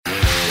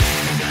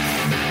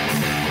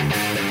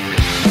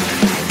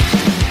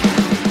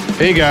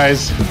Hey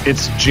guys,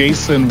 it's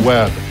Jason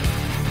Webb.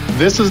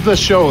 This is the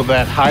show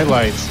that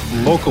highlights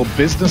local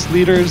business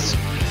leaders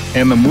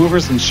and the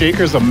movers and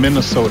shakers of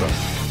Minnesota.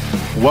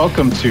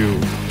 Welcome to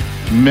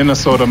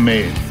Minnesota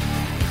Made.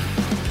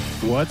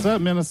 What's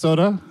up,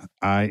 Minnesota?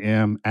 I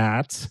am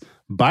at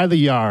By the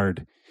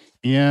Yard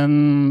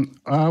in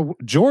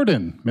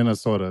Jordan,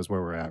 Minnesota is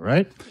where we're at,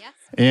 right? Yes.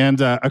 And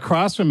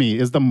across from me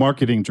is the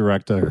marketing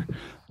director,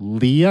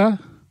 Leah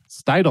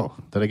Steidl.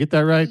 Did I get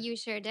that right? You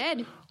sure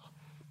did.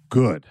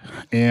 Good.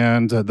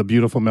 And the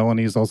beautiful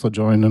Melanie is also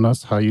joining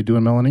us. How you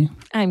doing, Melanie?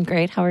 I'm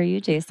great. How are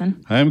you,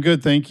 Jason? I'm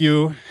good, thank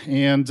you.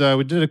 And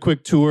we did a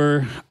quick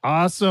tour.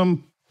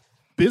 Awesome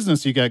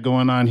business you got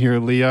going on here,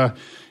 Leah.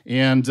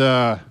 And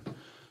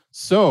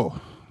so,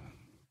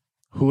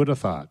 who would have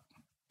thought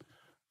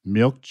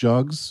milk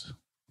jugs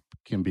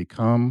can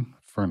become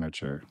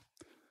furniture?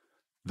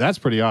 That's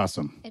pretty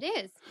awesome. It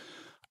is.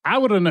 I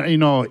would have,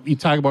 you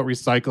talk about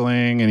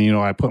recycling and,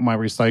 I put my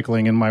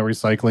recycling in my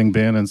recycling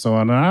bin and so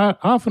on. And I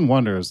often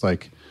wonder, it's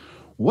like,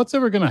 what's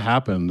ever going to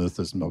happen with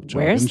this milk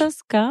jug? Where's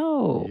this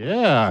go?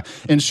 Yeah.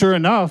 And sure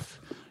enough,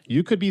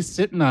 you could be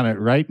sitting on it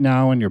right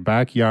now in your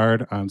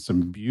backyard on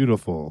some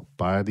beautiful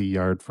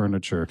by-the-yard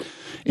furniture.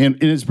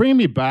 And it's bringing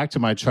me back to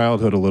my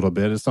childhood a little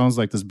bit. It sounds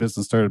like this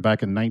business started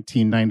back in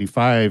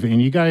 1995.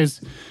 And you guys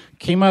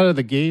came out of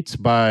the gate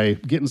by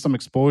getting some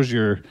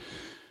exposure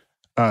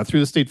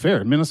through the state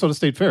fair, Minnesota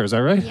State Fair. Is that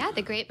right? Yeah,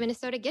 the Great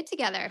Minnesota Get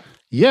Together.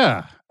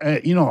 Yeah. I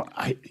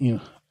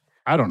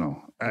don't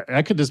know.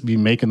 I could just be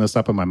making this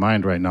up in my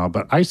mind right now,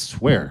 but I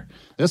swear,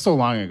 this is so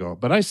long ago,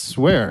 but I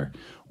swear,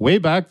 way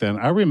back then,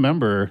 I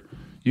remember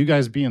you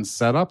guys being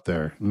set up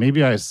there.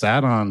 Maybe I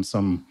sat on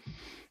some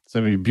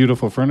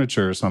beautiful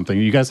furniture or something.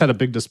 You guys had a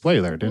big display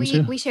there, didn't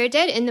you? We sure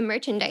did in the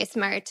merchandise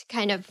mart,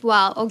 kind of.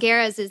 Well,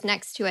 O'Gara's is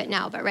next to it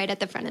now, but right at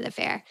the front of the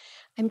fair.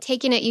 I'm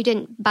taking it you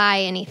didn't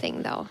buy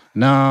anything, though.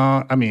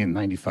 No,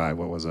 95.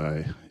 What was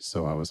I?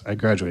 So I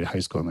graduated high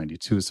school in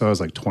 92, so I was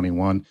like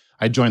 21.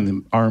 I joined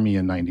the Army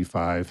in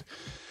 95.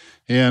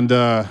 And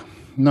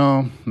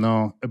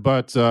no.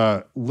 But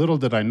little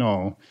did I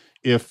know,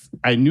 if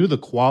I knew the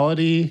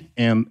quality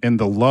and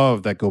the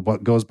love that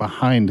goes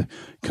behind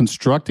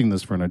constructing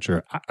this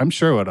furniture, I'm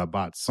sure I would have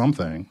bought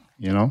something,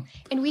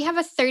 And we have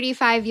a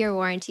 35-year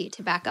warranty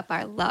to back up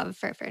our love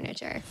for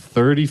furniture.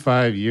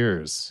 35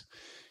 years.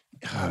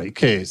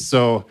 Okay,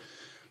 so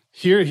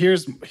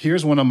here's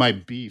one of my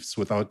beefs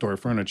with outdoor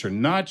furniture.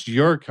 Not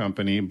your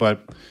company,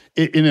 but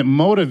it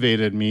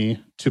motivated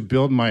me to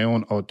build my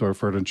own outdoor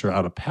furniture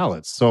out of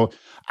pallets. So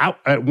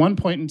at one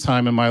point in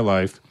time in my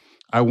life,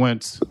 I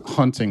went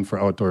hunting for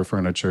outdoor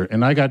furniture,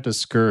 and I got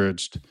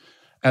discouraged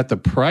at the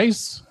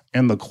price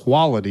and the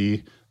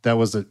quality that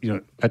was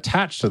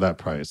attached to that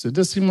price. It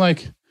just seemed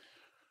like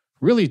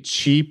really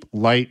cheap,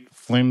 light,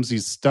 flimsy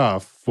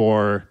stuff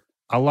for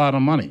a lot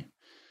of money.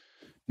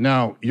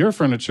 Now, your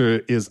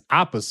furniture is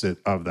opposite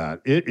of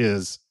that.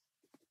 It's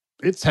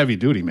heavy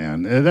duty,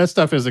 man. That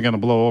stuff isn't going to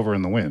blow over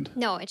in the wind.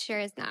 No, it sure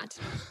is not.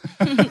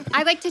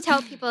 I like to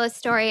tell people a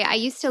story. I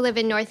used to live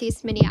in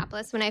Northeast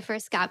Minneapolis when I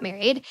first got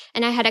married,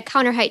 and I had a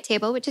counter height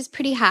table, which is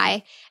pretty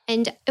high.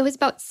 And it was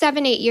about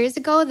 7-8 years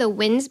ago, the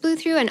winds blew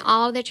through and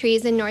all the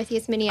trees in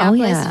Northeast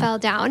Minneapolis fell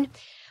down.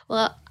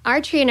 Well,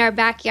 our tree in our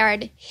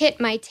backyard hit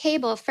my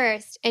table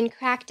first and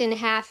cracked in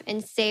half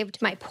and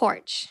saved my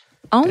porch.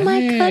 Oh, my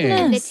goodness.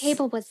 And the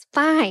table was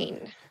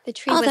fine. The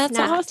tree was that's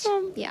not.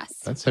 Awesome. Yes.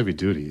 That's heavy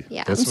duty.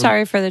 Yeah. I'm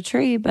sorry for the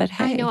tree, but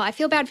hey. I know. I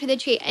feel bad for the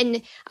tree.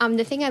 And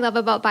the thing I love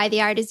about By the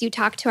Yard is you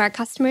talk to our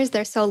customers.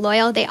 They're so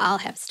loyal. They all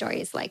have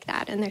stories like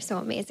that, and they're so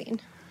amazing.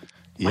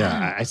 Yeah,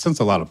 wow. I sense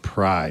a lot of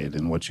pride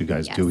in what you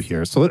guys Yes. do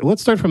here. So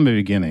let's start from the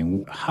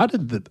beginning. How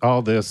did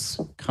all this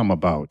come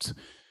about?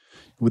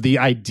 With the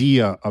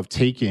idea of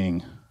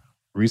taking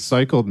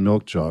recycled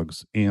milk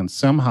jugs and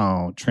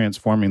somehow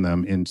transforming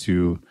them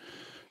into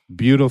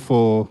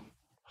beautiful,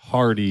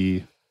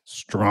 hardy,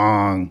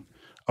 strong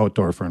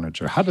outdoor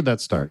furniture. How did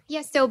that start?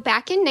 Yeah, so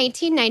back in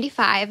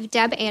 1995,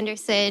 Deb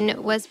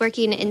Anderson was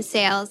working in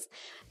sales,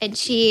 and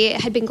she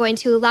had been going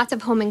to lots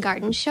of home and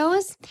garden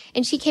shows,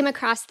 and she came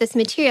across this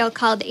material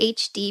called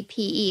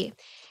HDPE.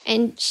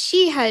 And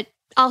she had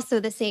also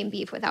the same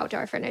beef with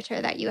outdoor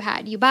furniture that you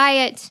had. You buy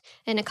it,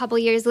 and a couple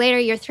years later,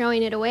 you're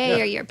throwing it away,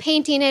 or you're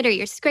painting it, or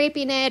you're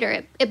scraping it,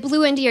 or it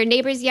blew into your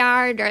neighbor's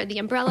yard, or the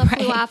umbrella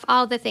flew off,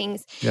 all the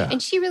things. Yeah. And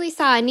she really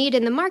saw a need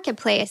in the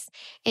marketplace,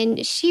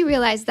 and she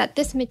realized that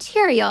this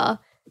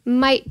material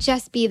might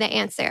just be the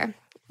answer.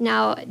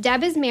 Now,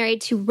 Deb is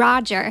married to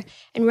Roger,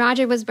 and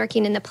Roger was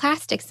working in the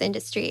plastics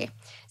industry.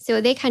 So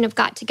they kind of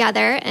got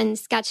together and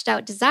sketched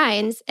out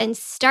designs and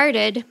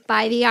started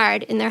By the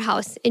Yard in their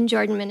house in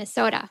Jordan,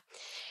 Minnesota.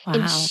 Wow.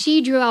 And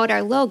she drew out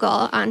our logo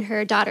on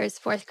her daughter's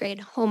 4th grade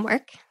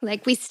homework.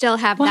 Like, we still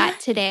have that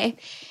today.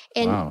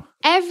 And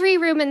every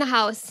room in the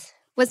house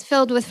was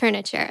filled with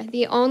furniture.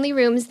 The only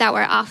rooms that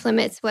were off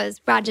limits was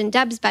Roger and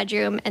Deb's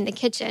bedroom and the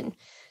kitchen.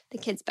 The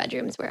kids'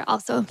 bedrooms were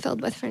also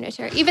filled with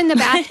furniture. Even the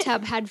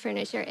bathtub had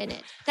furniture in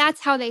it.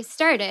 That's how they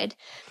started.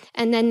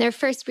 And then their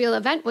first real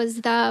event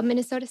was the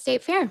Minnesota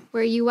State Fair,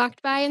 where you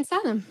walked by and saw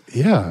them.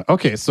 Yeah.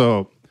 Okay.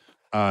 So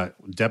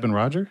Deb and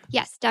Roger?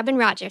 Yes, Deb and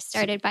Roger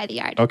started by the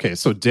yard. Okay.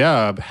 So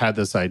Deb had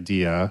this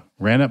idea,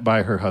 ran it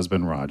by her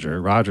husband,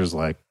 Roger. Roger's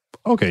like,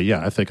 okay,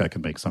 yeah, I think I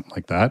could make something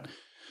like that.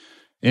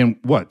 And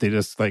what? They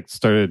just like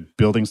started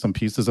building some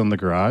pieces in the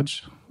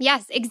garage?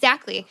 Yes,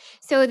 exactly.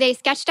 So they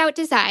sketched out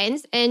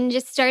designs and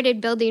just started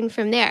building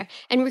from there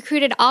and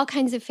recruited all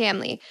kinds of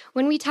family.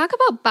 When we talk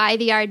about By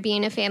the Yard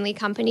being a family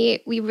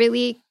company, we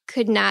really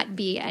could not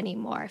be any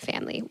more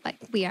family. Like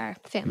we are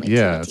family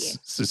to a T.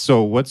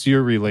 So what's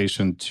your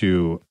relation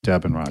to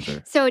Deb and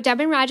Roger? So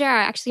Deb and Roger are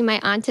actually my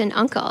aunt and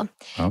uncle.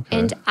 Okay.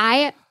 And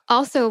I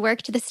also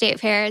worked the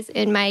state fairs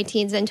in my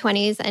teens and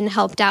 20s and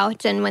helped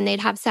out. And when they'd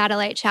have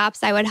satellite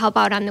shops, I would help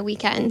out on the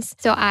weekends.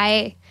 So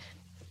I'm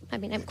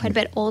quite a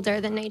bit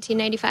older than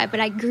 1995, but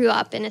I grew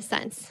up in a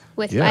sense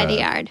with By the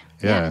Yard.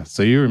 Yeah.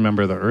 So you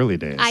remember the early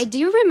days. I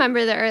do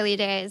remember the early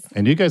days.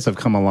 And you guys have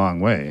come a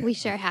long way. We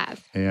sure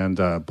have. And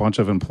a bunch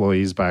of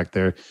employees back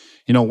there.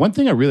 You know, one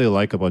thing I really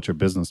like about your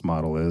business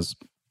model is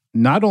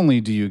not only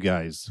do you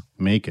guys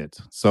make it,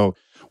 so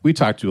we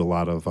talk to a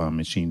lot of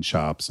machine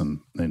shops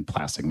and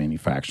plastic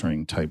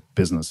manufacturing type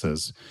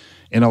businesses.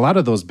 And a lot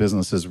of those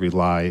businesses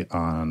rely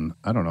on,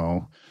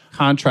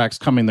 contracts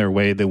coming their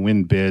way. They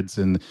win bids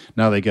and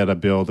now they got to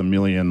build a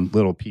million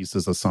little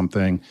pieces of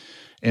something.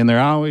 And they're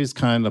always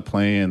kind of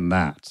playing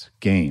that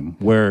game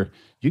where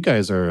you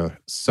guys are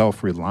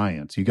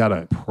self-reliant. You got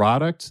a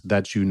product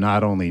that you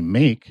not only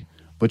make,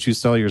 but you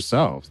sell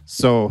yourself.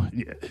 So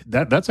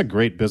that's a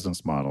great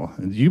business model.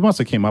 You must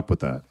have came up with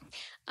that.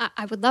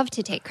 I would love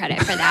to take credit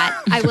for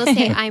that. I will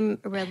say I'm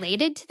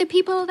related to the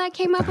people that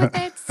came up with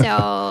it.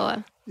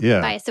 So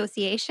by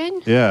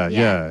association.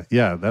 Yeah.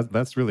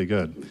 That's really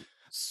good.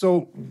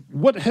 So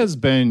what has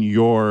been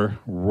your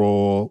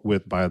role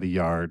with By the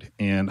Yard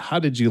and how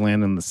did you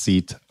land in the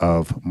seat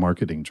of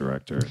marketing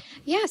director?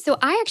 Yeah, so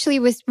I actually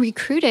was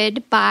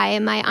recruited by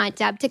my Aunt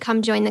Deb to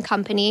come join the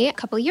company a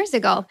couple years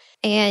ago.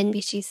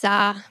 And she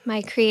saw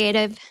my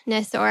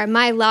creativeness or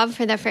my love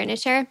for the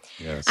furniture.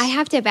 Yes. I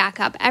have to back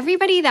up.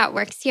 Everybody that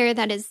works here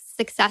that is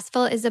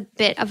successful is a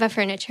bit of a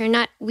furniture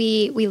nut.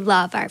 We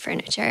love our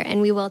furniture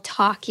and we will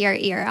talk your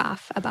ear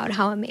off about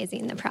how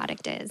amazing the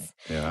product is.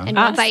 Yeah. And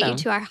we'll invite you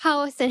to our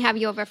house and have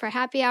you over for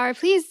happy hour.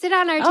 Please sit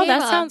on our table. Oh,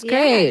 that sounds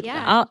great.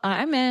 Yeah.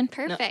 I'm in.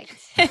 Perfect.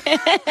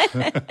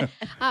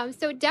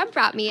 So Deb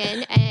brought me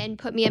in and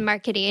put me in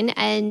marketing.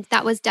 And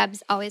that was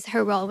Deb's always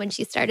her role when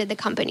she started the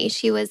company.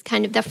 She was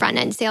kind of the front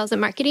end sales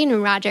and marketing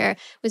and Roger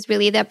was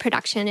really the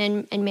production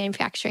and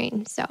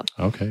manufacturing. So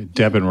okay.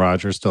 Deb and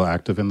Roger still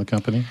active in the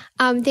company?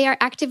 They are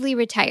actively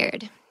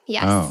retired.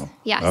 Yes. Oh,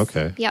 yes.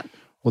 Okay. Yep.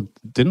 Well,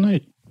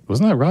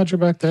 wasn't that Roger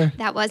back there?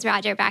 That was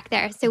Roger back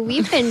there. So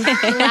we've been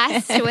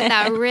blessed with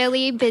a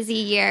really busy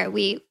year.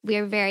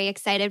 We're very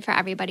excited for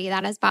everybody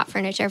that has bought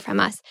furniture from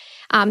us.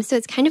 So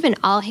it's kind of an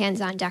all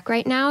hands on deck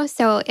right now.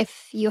 So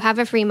if you have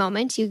a free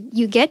moment,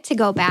 you get to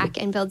go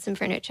back and build some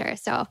furniture.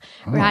 So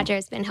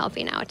Roger's been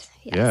helping out.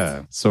 Yes.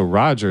 Yeah. So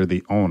Roger,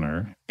 the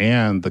owner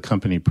and the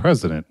company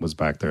president, was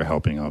back there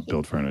helping out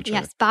build furniture.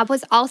 Yes. Bob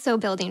was also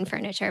building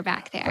furniture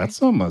back there.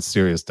 That's almost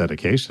serious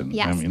dedication.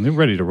 Yes. I mean, they're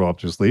ready to roll up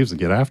their sleeves and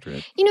get after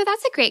it. You know,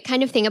 that's a great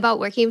kind of thing about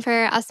working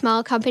for a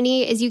small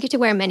company is you get to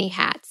wear many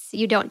hats.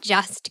 You don't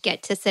just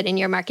get to sit in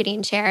your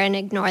marketing chair and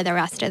ignore the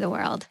rest of the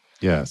world.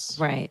 Yes.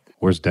 Right.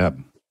 Where's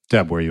Deb?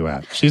 Deb, where are you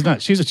at? She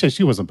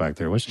wasn't back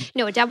there, was she?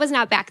 No, Deb was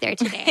not back there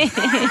today.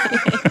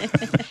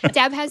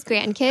 Deb has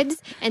grandkids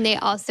and they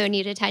also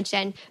need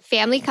attention.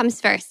 Family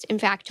comes first. In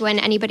fact, when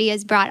anybody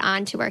is brought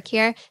on to work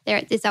here,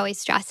 it's always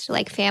stressed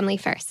like family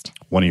first.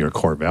 One of your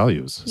core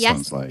values, yes,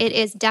 sounds like. It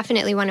is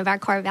definitely one of our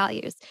core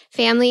values.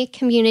 Family,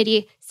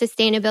 community,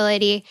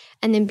 sustainability,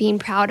 and then being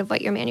proud of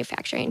what you're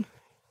manufacturing.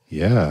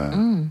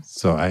 Yeah.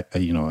 So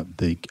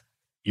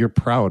you're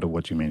proud of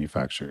what you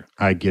manufacture.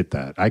 I get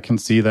that. I can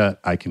see that.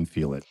 I can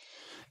feel it.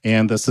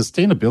 And the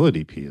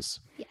sustainability piece.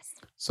 Yes.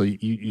 So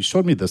you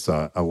showed me this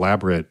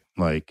elaborate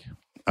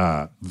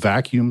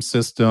vacuum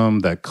system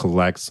that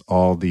collects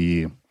all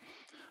the,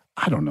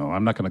 I don't know,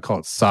 I'm not going to call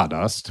it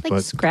sawdust, like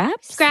but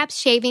scraps,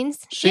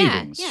 shavings.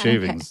 Shavings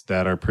okay.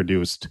 that are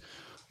produced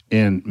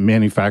in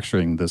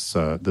manufacturing this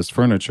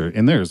furniture.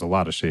 And there's a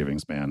lot of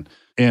shavings, man.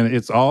 And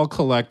it's all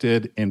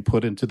collected and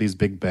put into these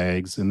big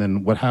bags. And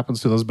then what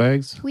happens to those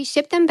bags? We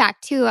ship them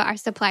back to our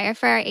supplier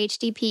for our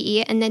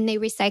HDPE, and then they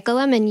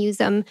recycle them and use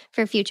them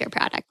for future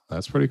product.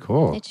 That's pretty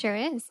cool. It sure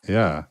is.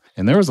 Yeah.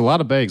 And there was a lot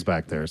of bags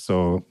back there.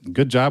 So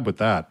good job with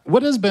that.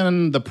 What has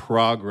been the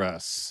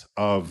progress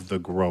of the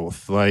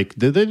growth? Like,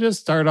 did they just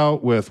start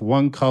out with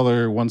one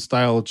color, one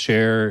style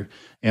chair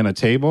and a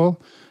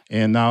table?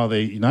 And now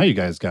you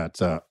guys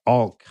got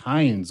all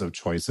kinds of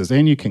choices,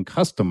 and you can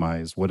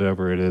customize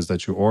whatever it is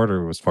that you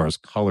order as far as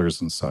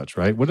colors and such,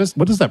 right? What has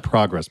that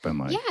progress been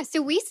like? Yeah,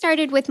 so we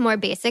started with more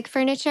basic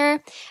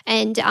furniture,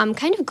 and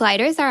kind of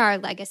gliders are our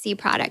legacy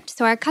product.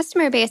 So our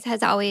customer base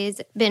has always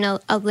been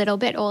a little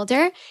bit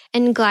older,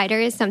 and glider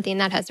is something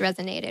that has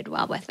resonated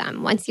well with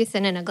them. Once you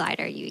sit in a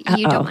glider, you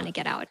don't want to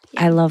get out.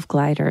 Yeah. I love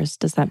gliders.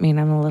 Does that mean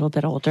I'm a little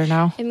bit older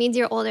now? It means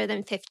you're older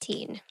than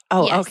 15.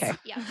 Oh, Yes. okay.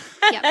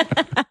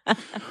 Yep.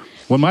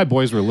 When my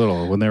boys were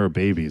little, when they were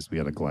babies, we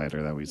had a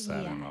glider that we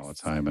sat in all the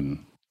time,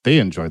 and they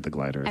enjoyed the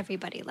glider.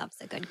 Everybody loves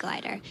a good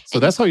glider. So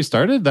that's how you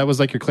started? That was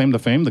like your claim to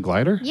fame, the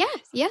glider? Yes.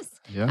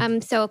 Yeah.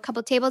 So a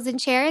couple tables and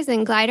chairs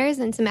and gliders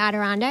and some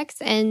Adirondacks.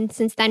 And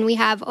since then, we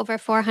have over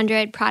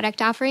 400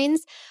 product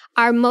offerings.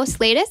 Our most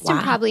latest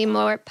and probably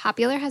more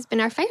popular has been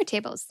our fire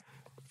tables.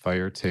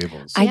 Fire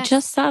tables. I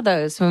just saw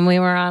those when we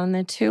were on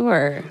the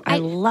tour. I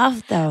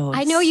love those.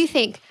 I know you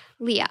think,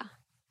 Leah,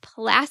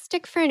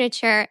 plastic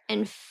furniture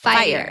and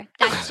fire.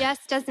 That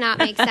just does not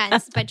make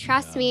sense. But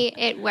trust me,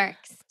 it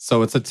works.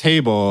 So it's a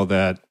table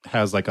that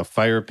has like a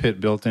fire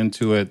pit built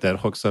into it that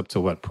hooks up to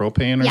what,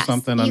 propane or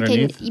something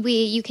underneath?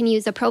 You can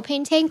use a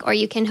propane tank or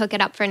you can hook it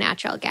up for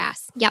natural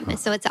gas. Yep. Oh.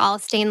 So it's all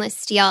stainless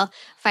steel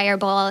fire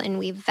bowl, and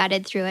we've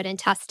vetted through it and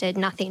tested.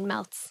 Nothing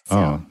melts.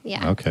 So,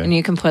 yeah. Okay. And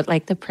you can put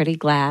like the pretty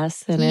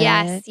glass in it.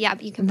 Yes.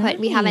 Yep. You can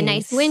we have a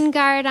nice wind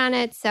guard on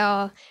it.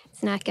 So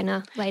it's not going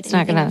to light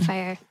anything on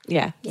fire.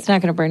 Yeah. It's not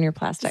going to burn your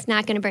plastic. It's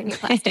not going to burn your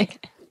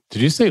plastic.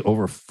 Did you say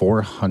over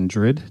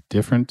 400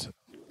 different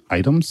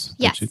items?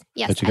 Yes.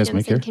 That you guys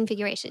make here?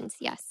 Configurations.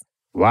 Yes.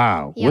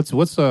 Wow. Yep.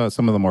 What's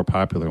some of the more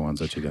popular ones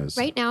that you guys?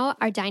 Right now,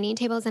 our dining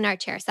tables and our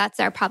chair sets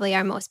are probably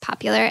our most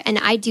popular. And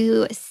I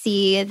do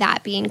see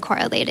that being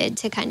correlated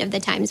to kind of the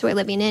times we're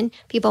living in.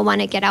 People want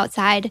to get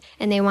outside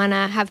and they want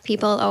to have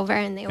people over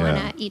and they want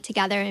to eat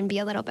together and be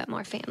a little bit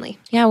more family.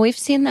 Yeah, we've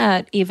seen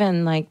that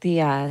even like the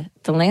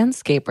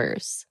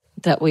landscapers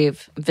that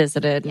we've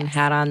visited and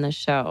had on the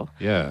show.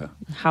 Yeah.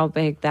 How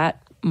big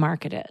that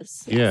market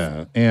is.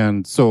 Yeah.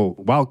 And so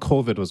while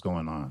COVID was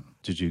going on,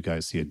 did you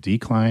guys see a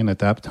decline at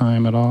that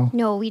time at all?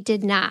 No, we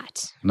did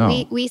not.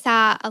 No. We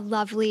saw a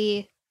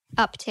lovely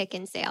uptick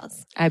in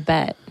sales. I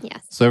bet.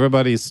 Yes. So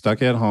everybody's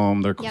stuck at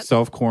home. They're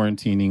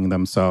self-quarantining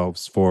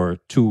themselves for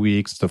 2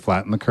 weeks to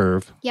flatten the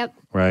curve. Yep.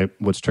 Right?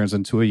 Which turns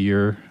into a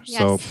year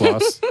so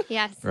plus.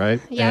 Yes. Right?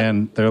 Yep.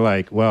 And they're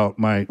like, well,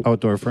 my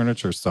outdoor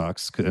furniture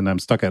sucks and I'm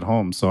stuck at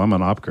home, so I'm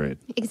going to upgrade.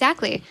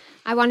 Exactly.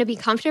 I want to be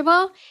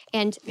comfortable.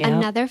 And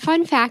another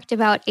fun fact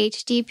about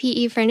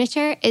HDPE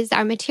furniture is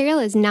our material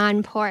is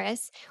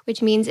non-porous,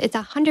 which means it's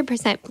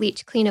 100%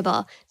 bleach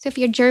cleanable. So if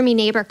your germy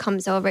neighbor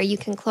comes over, you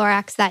can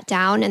Clorox that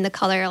down and the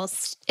color,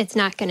 it's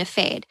not going to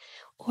fade.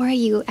 Or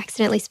you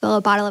accidentally spill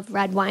a bottle of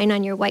red wine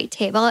on your white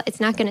table, it's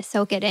not going to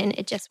soak it in.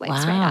 It just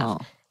wipes right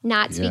off.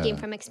 Not speaking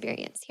from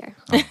experience here.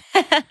 Oh.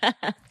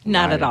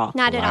 Not at all.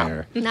 Not at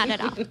all. Not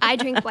at all. I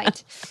drink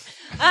white.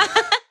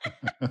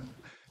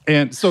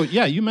 And so,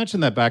 you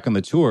mentioned that back on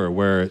the tour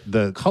where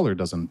the color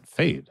doesn't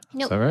fade.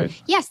 Nope. Is that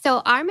right? Yes. So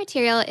our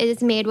material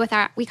is made with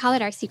we call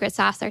it our secret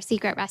sauce, our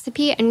secret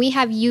recipe. And we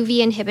have UV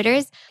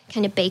inhibitors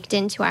kind of baked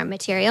into our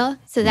material.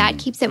 So that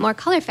keeps it more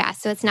color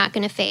fast. So it's not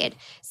going to fade.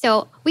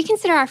 So we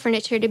consider our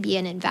furniture to be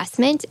an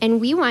investment. And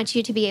we want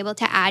you to be able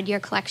to add your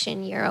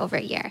collection year over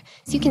year.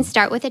 So you can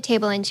start with a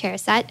table and chair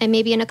set. And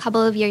maybe in a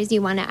couple of years,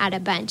 you want to add a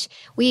bench.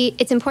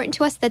 It's important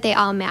to us that they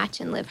all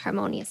match and live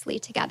harmoniously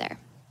together.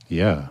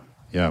 Yeah.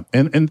 Yeah.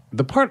 And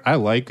the part I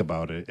like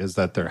about it is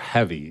that they're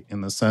heavy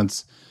in the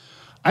sense,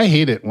 I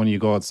hate it when you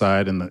go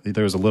outside and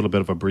there's a little bit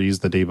of a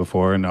breeze the day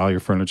before and all your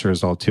furniture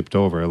is all tipped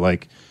over.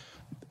 Like,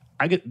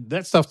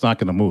 that stuff's not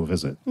going to move,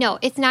 is it? No,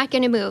 it's not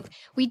going to move.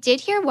 We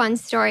did hear one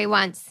story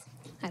once.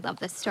 I love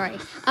this story.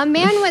 A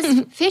man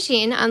was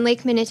fishing on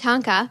Lake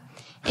Minnetonka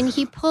and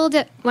he pulled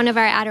one of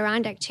our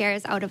Adirondack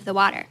chairs out of the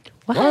water.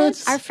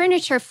 What? Our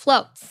furniture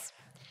floats.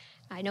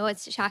 I know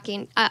it's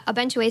shocking. A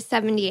bench weighs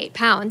 78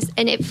 pounds,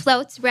 and it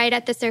floats right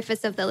at the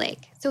surface of the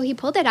lake. So he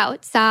pulled it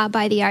out, saw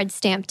by the yard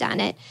stamped on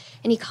it,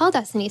 and he called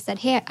us and he said,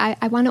 hey,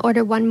 I want to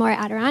order one more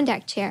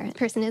Adirondack chair. The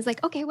person is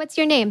like, okay, what's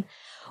your name?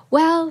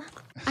 Well,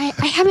 I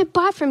haven't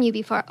bought from you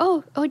before.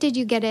 Oh, did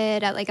you get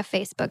it at like a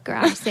Facebook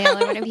garage sale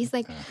or whatever? He's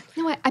like,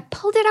 no, I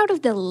pulled it out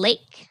of the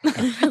lake.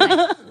 And we're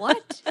like,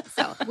 what?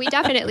 So we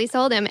definitely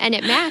sold him, and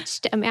it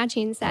matched a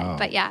matching set. Wow.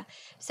 But yeah,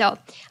 so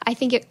I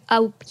think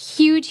a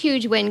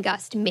huge wind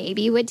gust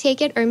maybe would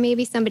take it, or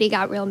maybe somebody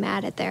got real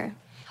mad at their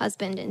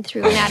husband and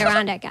threw an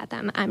Adirondack at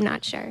them. I'm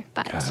not sure,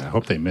 but God, I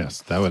hope they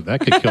missed. That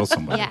could kill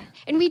somebody. Yeah,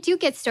 and we do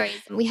get stories.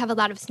 We have a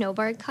lot of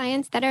snowboard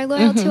clients that are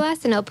loyal to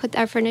us, and they'll put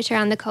our furniture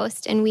on the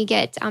coast, and we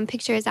get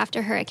pictures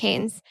after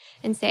hurricanes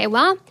and say,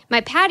 well, my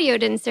patio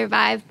didn't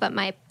survive, but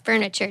my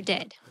furniture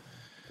did.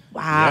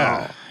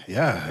 Wow.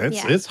 Yeah.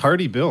 It's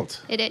hardy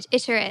built. It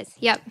sure is.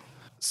 Yep.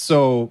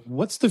 So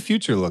what's the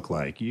future look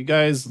like? You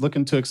guys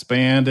looking to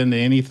expand into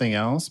anything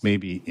else?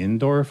 Maybe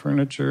indoor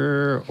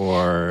furniture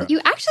or... You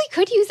actually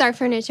could use our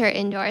furniture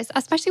indoors,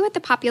 especially with the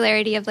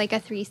popularity of like a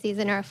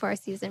 3-season or a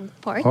 4-season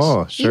porch.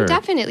 Oh, sure. You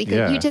definitely could.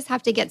 Yeah. You just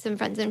have to get some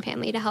friends and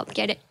family to help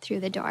get it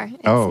through the door.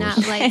 It's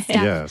not like stuff.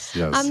 Yes.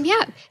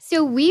 Yeah.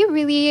 So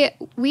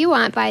we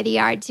want By the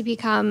Yard to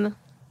become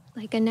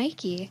like a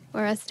Nike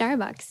or a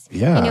Starbucks.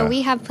 Yeah.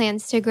 We have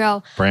plans to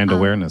grow. Brand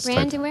awareness.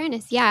 Brand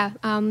awareness, yeah.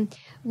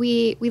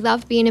 We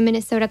love being a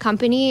Minnesota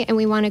company, and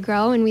we want to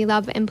grow, and we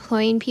love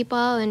employing people,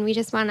 and we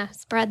just want to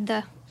spread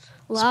the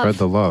love. Spread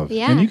the love.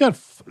 Yeah. And you got,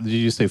 did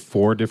you say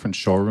 4 different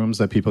showrooms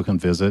that people can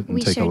visit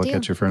and take a look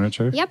at your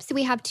furniture? Yep. So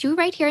we have 2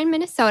 right here in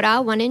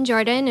Minnesota, one in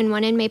Jordan and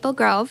one in Maple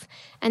Grove.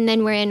 And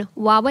then we're in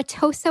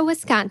Wauwatosa,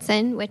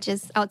 Wisconsin, which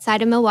is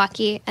outside of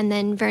Milwaukee, and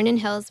then Vernon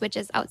Hills, which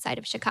is outside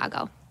of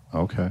Chicago.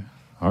 Okay.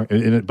 All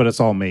right. But it's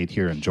all made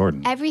here in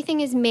Jordan.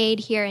 Everything is made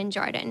here in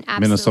Jordan.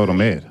 Absolutely. Minnesota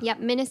made. Yep,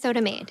 Minnesota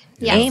made.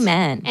 Yes.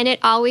 Amen. And it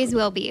always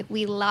will be.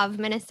 We love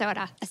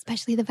Minnesota,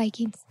 especially the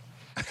Vikings.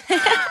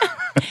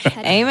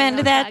 Amen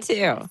to that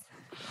too.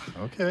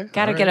 Okay.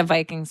 Got to get a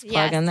Vikings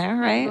plug in there,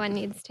 right? Everyone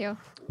needs to.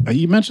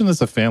 You mentioned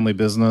this a family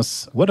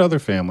business. What other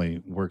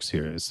family works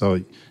here? So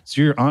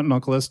your aunt and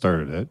uncle has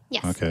started it.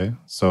 Yes. Okay.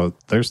 So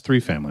there's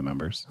 3 family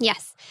members.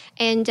 Yes.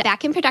 And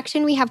back in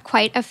production, we have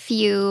quite a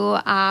few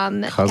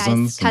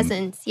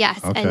cousins.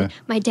 Yes. Okay. And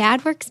my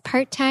dad works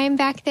part-time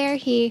back there.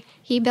 He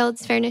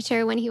builds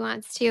furniture when he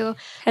wants to.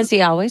 Has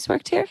he always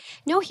worked here?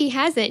 No, he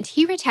hasn't.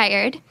 He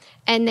retired,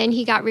 and then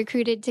he got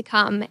recruited to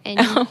come. And,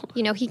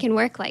 he can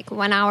work like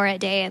 1 hour a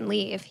day and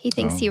leave. He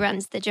thinks he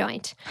runs the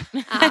joint.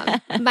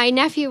 My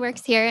nephew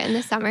works here in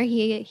the summer.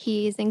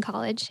 He's in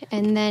college.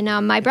 And then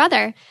my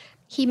brother,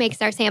 he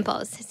makes our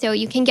samples. So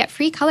you can get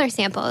free color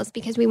samples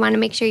because we want to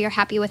make sure you're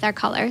happy with our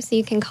color. So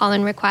you can call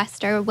and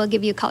request, or we'll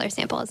give you color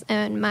samples.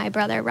 And my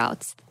brother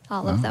routes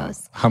all of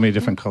those. How many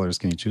different colors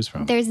can you choose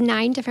from? There's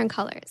 9 different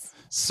colors.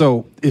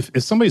 So if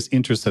somebody's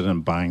interested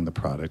in buying the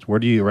product, where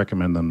do you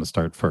recommend them to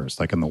start first?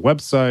 Like on the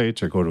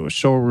website or go to a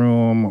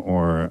showroom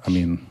or,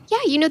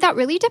 Yeah, that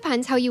really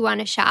depends how you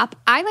want to shop.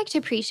 I like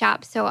to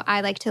pre-shop, so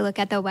I like to look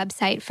at the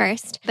website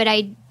first. But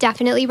I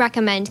definitely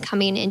recommend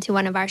coming into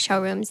one of our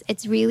showrooms.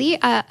 It's really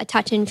a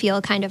touch and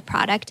feel kind of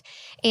product.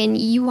 And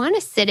you want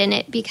to sit in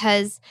it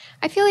because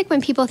I feel like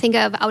when people think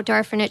of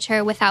outdoor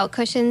furniture without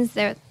cushions,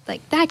 they're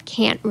like, that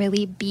can't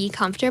really be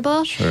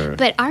comfortable. Sure.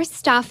 But our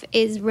stuff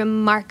is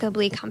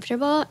remarkably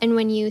comfortable. And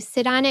when you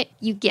sit on it,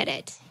 you get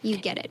it. You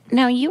get it.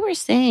 Now, you were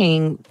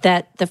saying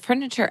that the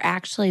furniture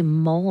actually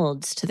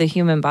molds to the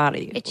human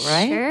body, It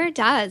right? sure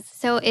does.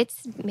 So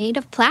it's made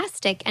of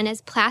plastic. And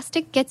as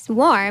plastic gets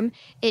warm,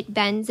 it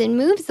bends and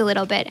moves a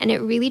little bit. And it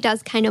really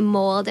does kind of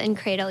mold and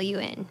cradle you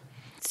in.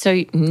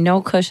 So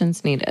no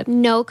cushions needed.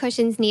 No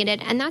cushions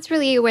needed. And that's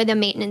really where the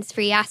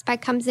maintenance-free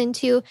aspect comes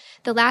into.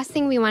 The last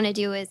thing we want to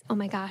do is, oh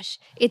my gosh,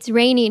 it's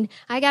raining.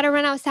 I got to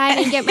run outside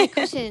and get my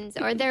cushions,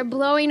 or they're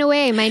blowing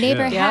away. My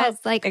neighbor has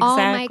all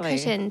my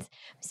cushions.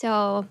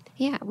 So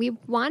yeah, we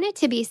want it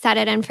to be set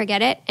it and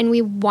forget it. And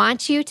we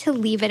want you to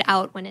leave it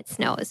out when it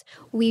snows.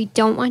 We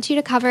don't want you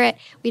to cover it.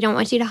 We don't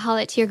want you to haul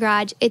it to your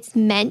garage. It's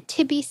meant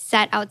to be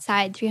set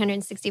outside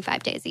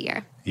 365 days a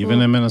year.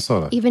 Even in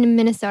Minnesota? Even in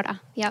Minnesota,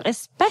 yep.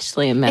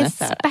 Especially in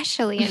Minnesota.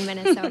 Especially in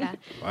Minnesota.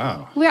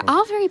 Wow. We're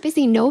all very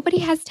busy. Nobody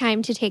has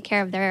time to take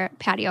care of their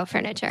patio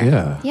furniture.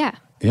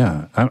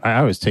 Yeah. I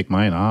always take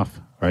mine off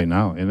right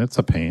now, and it's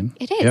a pain.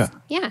 It is.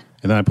 Yeah.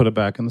 And then I put it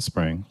back in the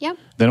spring. Yep.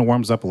 Then it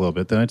warms up a little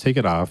bit. Then I take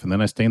it off, and then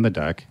I stain the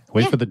deck.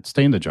 Wait for the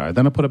stain to dry.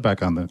 Then I put it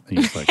back on and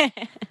it's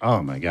like,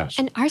 oh my gosh.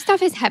 And our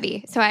stuff is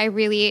heavy, so I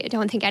really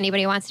don't think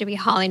anybody wants to be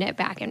hauling it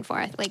back and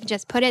forth. Like,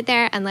 just put it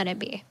there and let it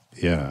be.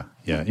 Yeah.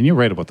 And you're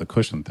right about the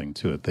cushion thing,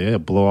 too. They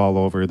blow all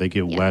over. They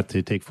get wet.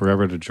 They take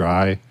forever to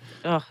dry.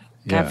 Oh,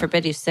 God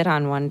forbid you sit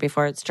on one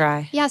before it's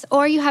dry. Yes,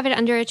 or you have it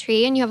under a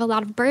tree and you have a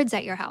lot of birds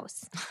at your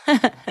house.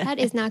 That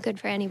is not good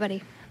for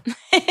anybody.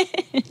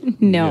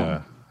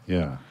 No.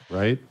 Yeah.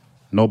 Right?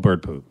 No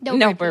bird poop.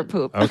 No bird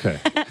poop. Okay.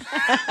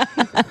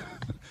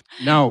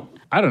 Now,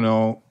 I don't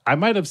know. I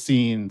might have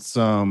seen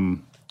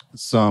some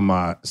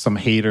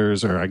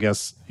haters, or I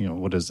guess,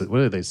 what is it? What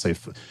do they say?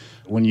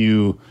 When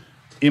you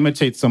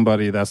imitate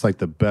somebody, that's like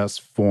the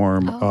best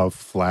form of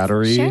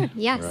flattery. Sure.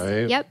 Yes.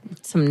 Right? Yep.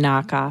 Some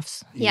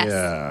knockoffs.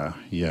 Yes.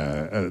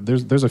 Yeah.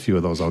 There's a few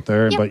of those out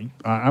there, but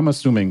I'm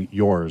assuming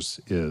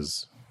yours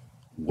is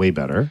way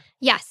better.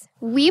 Yes.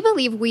 We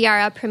believe we are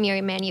a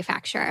premier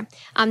manufacturer.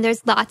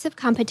 There's lots of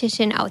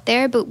competition out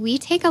there, but we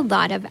take a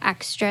lot of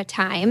extra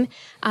time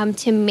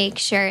to make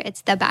sure it's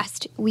the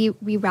best. We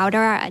router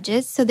our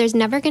edges, so there's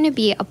never going to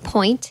be a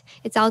point.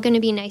 It's all going to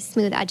be nice,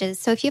 smooth edges.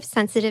 So if you have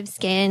sensitive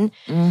skin,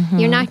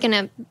 you're not going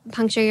to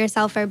puncture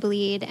yourself or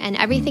bleed, and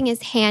everything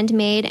is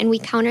handmade, and we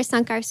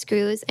countersunk our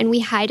screws, and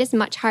we hide as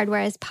much hardware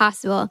as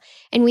possible,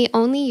 and we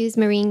only use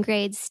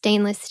marine-grade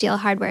stainless steel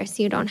hardware,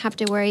 so you don't have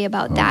to worry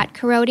about that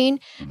corroding,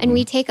 and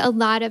we take a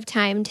lot of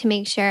time to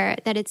make sure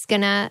that it's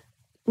going to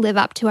live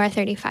up to our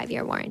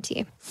 35-year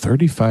warranty.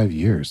 35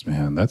 years,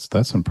 man.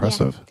 That's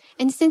impressive. Yeah.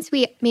 And since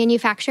we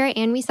manufacture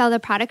and we sell the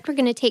product, we're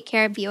going to take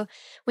care of you.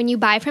 When you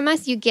buy from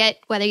us, you get,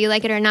 whether you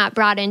like it or not,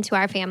 brought into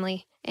our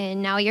family.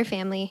 And now you're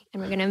family,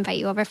 and we're going to invite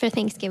you over for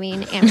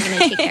Thanksgiving, and we're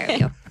going to take care of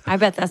you. I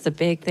bet that's a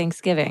big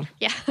Thanksgiving.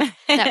 Yeah,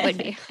 that would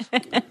be.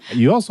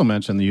 You also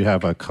mentioned that you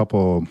have a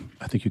couple,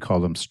 I think you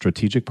call them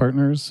strategic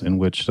partners, in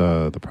which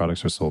the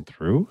products are sold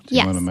through. Do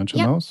you want to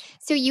mention those?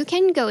 So you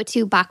can go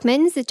to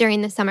Bachman's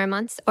during the summer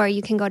months, or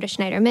you can go to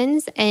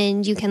Schneiderman's,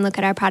 and you can look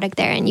at our product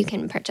there, and you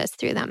can purchase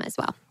through them as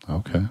well.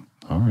 Okay.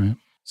 All right.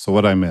 So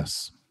what I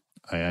miss?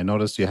 I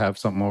noticed you have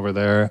something over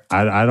there.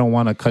 I don't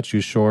want to cut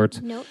you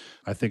short. Nope.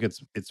 I think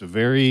it's a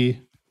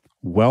very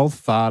well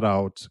thought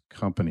out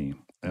company.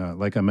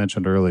 Like I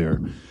mentioned earlier,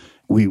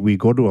 we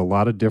go to a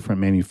lot of different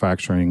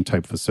manufacturing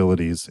type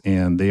facilities,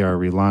 and they are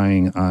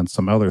relying on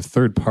some other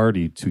third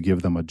party to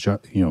give them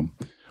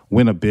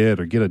win a bid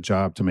or get a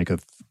job to make a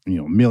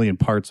million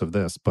parts of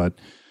this. But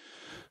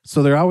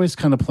so they're always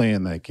kind of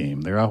playing that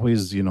game. They're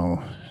always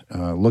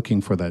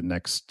looking for that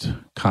next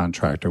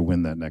contract or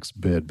win that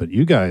next bid. But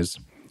you guys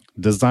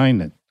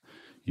design it,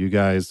 you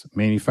guys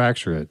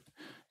manufacture it.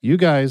 You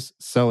guys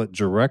sell it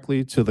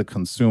directly to the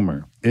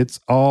consumer. It's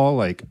all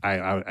like,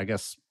 I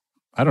guess,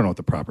 I don't know what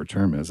the proper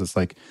term is. It's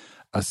like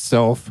a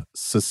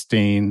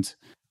self-sustained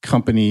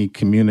company,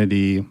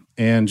 community,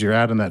 and you're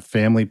adding that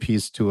family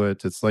piece to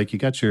it. It's like you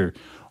got your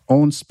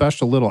own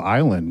special little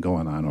island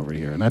going on over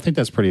here. And I think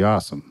that's pretty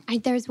awesome.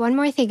 There's one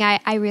more thing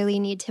I really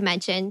need to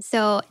mention.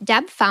 So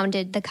Deb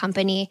founded the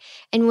company,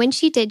 and when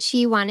she did,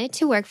 she wanted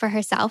to work for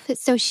herself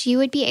so she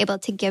would be able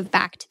to give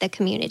back to the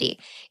community.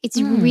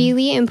 It's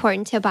really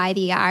important to By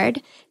the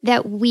Yard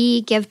that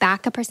we give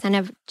back a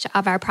percentage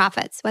of our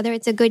profits, whether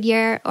it's a good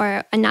year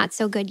or a not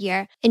so good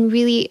year. And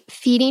really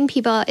feeding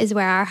people is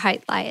where our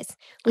heart lies.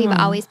 We've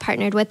always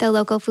partnered with the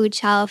local food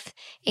shelf,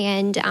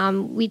 and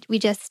we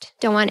just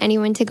don't want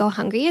anyone to go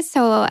hungry.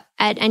 So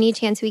at any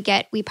chance we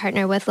get, we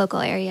partner with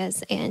local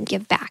areas and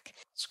give back.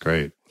 It's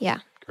great. Yeah.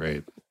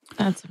 Great.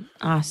 That's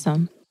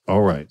awesome.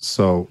 All right.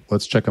 So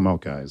let's check them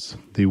out, guys.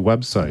 The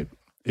website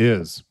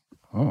is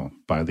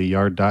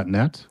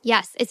bytheyard.net.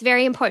 Yes, it's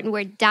very important.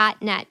 We're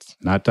 .net.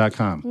 Not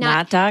 .com.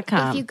 Not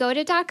 .com. If you go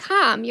to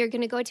 .com, you're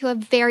going to go to a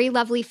very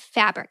lovely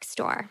fabric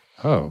store.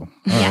 Oh, all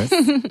right.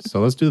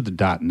 So let's do the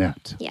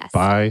 .net. Yes.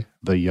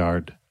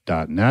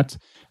 Bytheyard.net.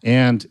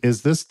 And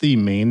is this the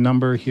main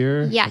number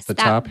here? Yes. At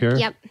the top here?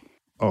 Yep.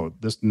 Oh,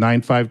 this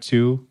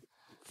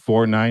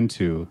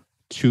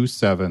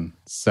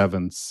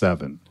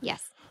 952-492-2777.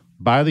 Yes.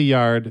 By the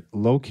Yard,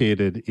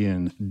 located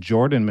in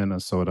Jordan,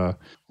 Minnesota.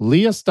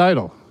 Leah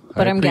Steidl.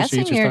 But I'm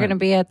guessing you're going to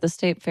be at the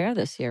State Fair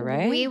this year,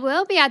 right? We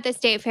will be at the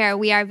State Fair.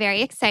 We are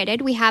very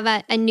excited. We have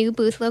a new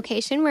booth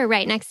location. We're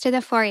right next to the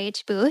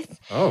 4-H booth.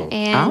 Oh.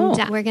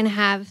 And we're going to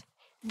have,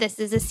 this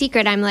is a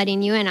secret I'm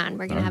letting you in on.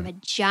 We're going to have a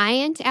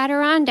giant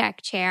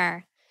Adirondack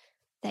chair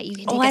that you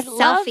can take a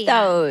selfie I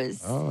love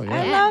those. Oh, yeah.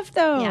 I love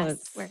those.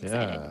 Yes, we're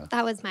excited. Yeah.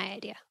 That was my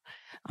idea.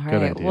 All Good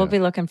right, idea. we'll be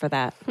looking for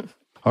that.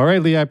 All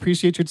right, Leah, I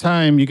appreciate your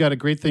time. You got a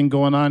great thing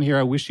going on here.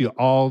 I wish you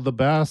all the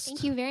best.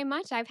 Thank you very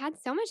much. I've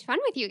had so much fun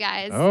with you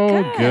guys.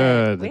 Oh,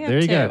 good. We have There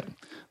you go. too.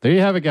 There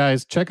you have it,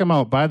 guys. Check them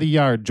out. By the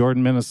Yard,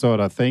 Jordan,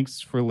 Minnesota. Thanks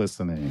for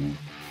listening.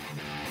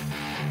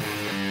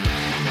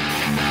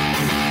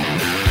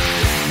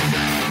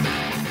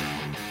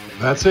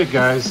 That's it,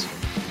 guys.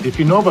 If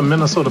you know of a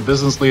Minnesota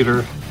business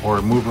leader or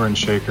a mover and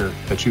shaker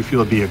that you feel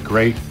would be a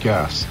great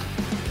guest,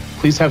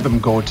 please have them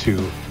go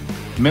to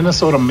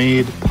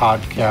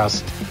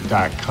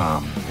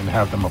minnesotamadepodcast.com and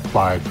have them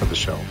apply for the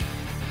show.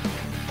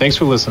 Thanks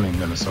for listening,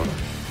 Minnesota.